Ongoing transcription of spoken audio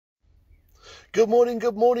Good morning,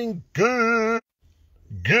 good morning, good.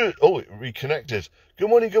 Oh, it reconnected. Good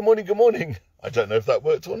morning, good morning, good morning. I don't know if that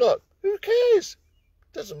worked or not. Who cares?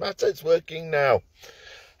 Doesn't matter, it's working now.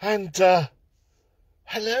 And,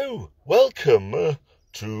 hello, welcome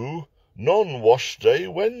to Non-Wash Day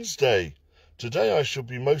Wednesday. Today I shall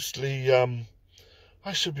be mostly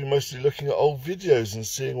looking at old videos and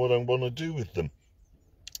seeing what I want to do with them.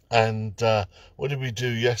 And what did we do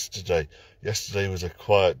yesterday? Yesterday was a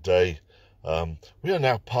quiet day. We are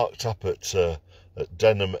now parked up at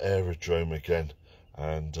Denham Aerodrome again,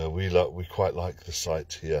 and we quite like the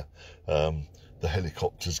sight here. The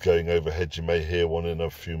helicopters going overhead, you may hear one in a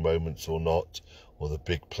few moments or not, or the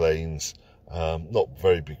big planes. Not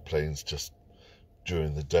very big planes, just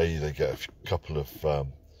during the day they get a couple of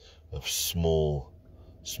small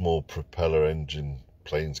propeller engine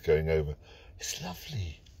planes going over. It's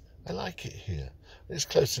lovely. I like it here. It's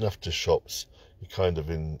close enough to shops. You're kind of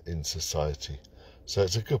in society. So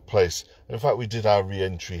it's a good place. In fact, we did our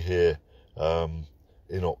re-entry here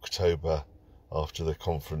in October after the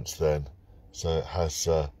conference then. So it has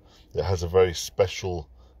a very special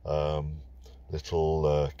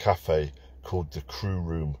little cafe called the Crew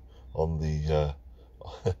Room on the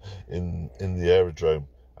in the aerodrome,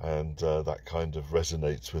 and that kind of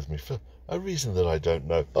resonates with me for a reason that I don't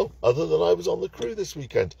know. Oh, other than I was on the crew this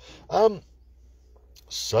weekend.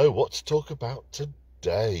 So what to talk about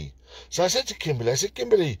today? So I said to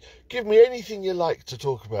Kimberly, give me anything you like to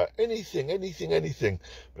talk about. Anything.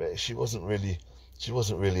 But she wasn't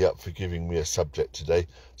really up for giving me a subject today.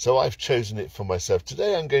 So I've chosen it for myself.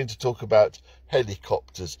 Today I'm going to talk about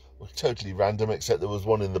helicopters. Well, totally random, except there was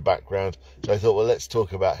one in the background. So I thought, well, let's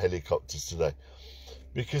talk about helicopters today.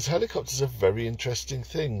 Because helicopters are very interesting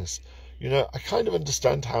things. You know, I kind of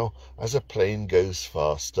understand how, as a plane goes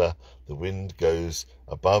faster, the wind goes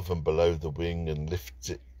above and below the wing and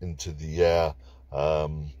lifts it into the air.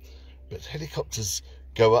 But helicopters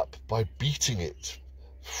go up by beating it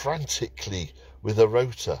frantically with a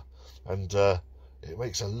rotor, and it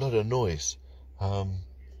makes a lot of noise. And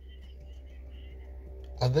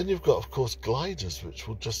then you've got, of course, gliders, which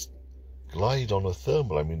will just glide on a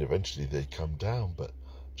thermal. I mean, eventually they come down, but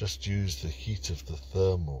just use the heat of the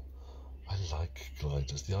thermal. I like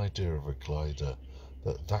gliders. The idea of a glider,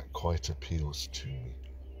 that quite appeals to me.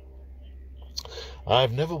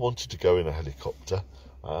 I've never wanted to go in a helicopter.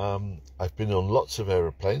 I've been on lots of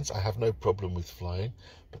aeroplanes. I have no problem with flying,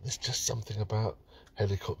 but there's just something about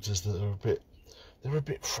helicopters that are a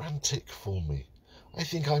bit frantic for me. I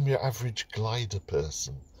think I'm your average glider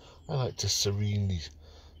person. I like to serenely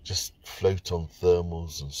just float on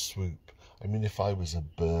thermals and swoop. I mean, if I was a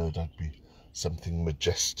bird, I'd be something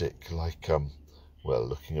majestic, like well,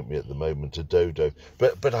 looking at me at the moment, a dodo.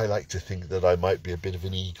 But I like to think that I might be a bit of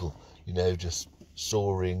an eagle, you know, just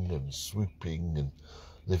soaring and swooping and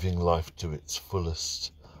living life to its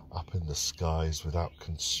fullest up in the skies without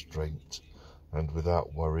constraint and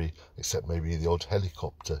without worry, except maybe the odd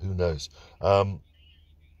helicopter, who knows.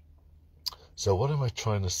 So what am I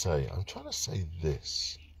trying to say? I'm trying to say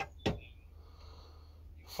this.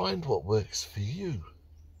 Find what works for you.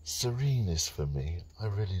 Serene is for me. I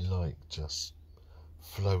really like just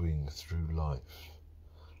flowing through life,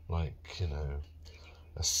 like, you know,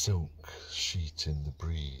 a silk sheet in the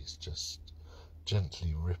breeze, just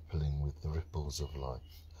gently rippling with the ripples of life,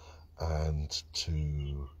 and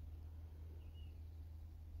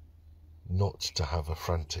not to have a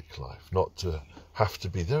frantic life, not to have to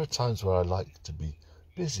be. There are times where I like to be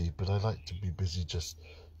busy, but I like to be busy just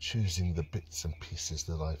choosing the bits and pieces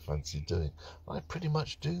that I fancy doing. I pretty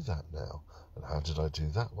much do that now. And how did I do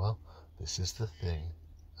that? Well, this is the thing,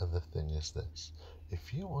 and the thing is this.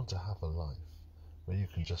 If you want to have a life where you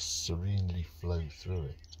can just serenely flow through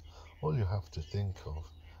it, all you have to think of,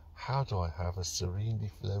 how do I have a serenely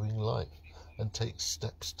flowing life, and take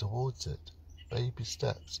steps towards it, baby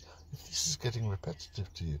steps. If this is getting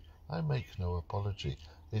repetitive to you, I make no apology.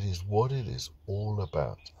 It is what it is all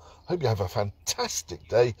about. Hope you have a fantastic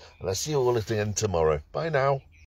day, and I'll see you all again tomorrow. Bye now.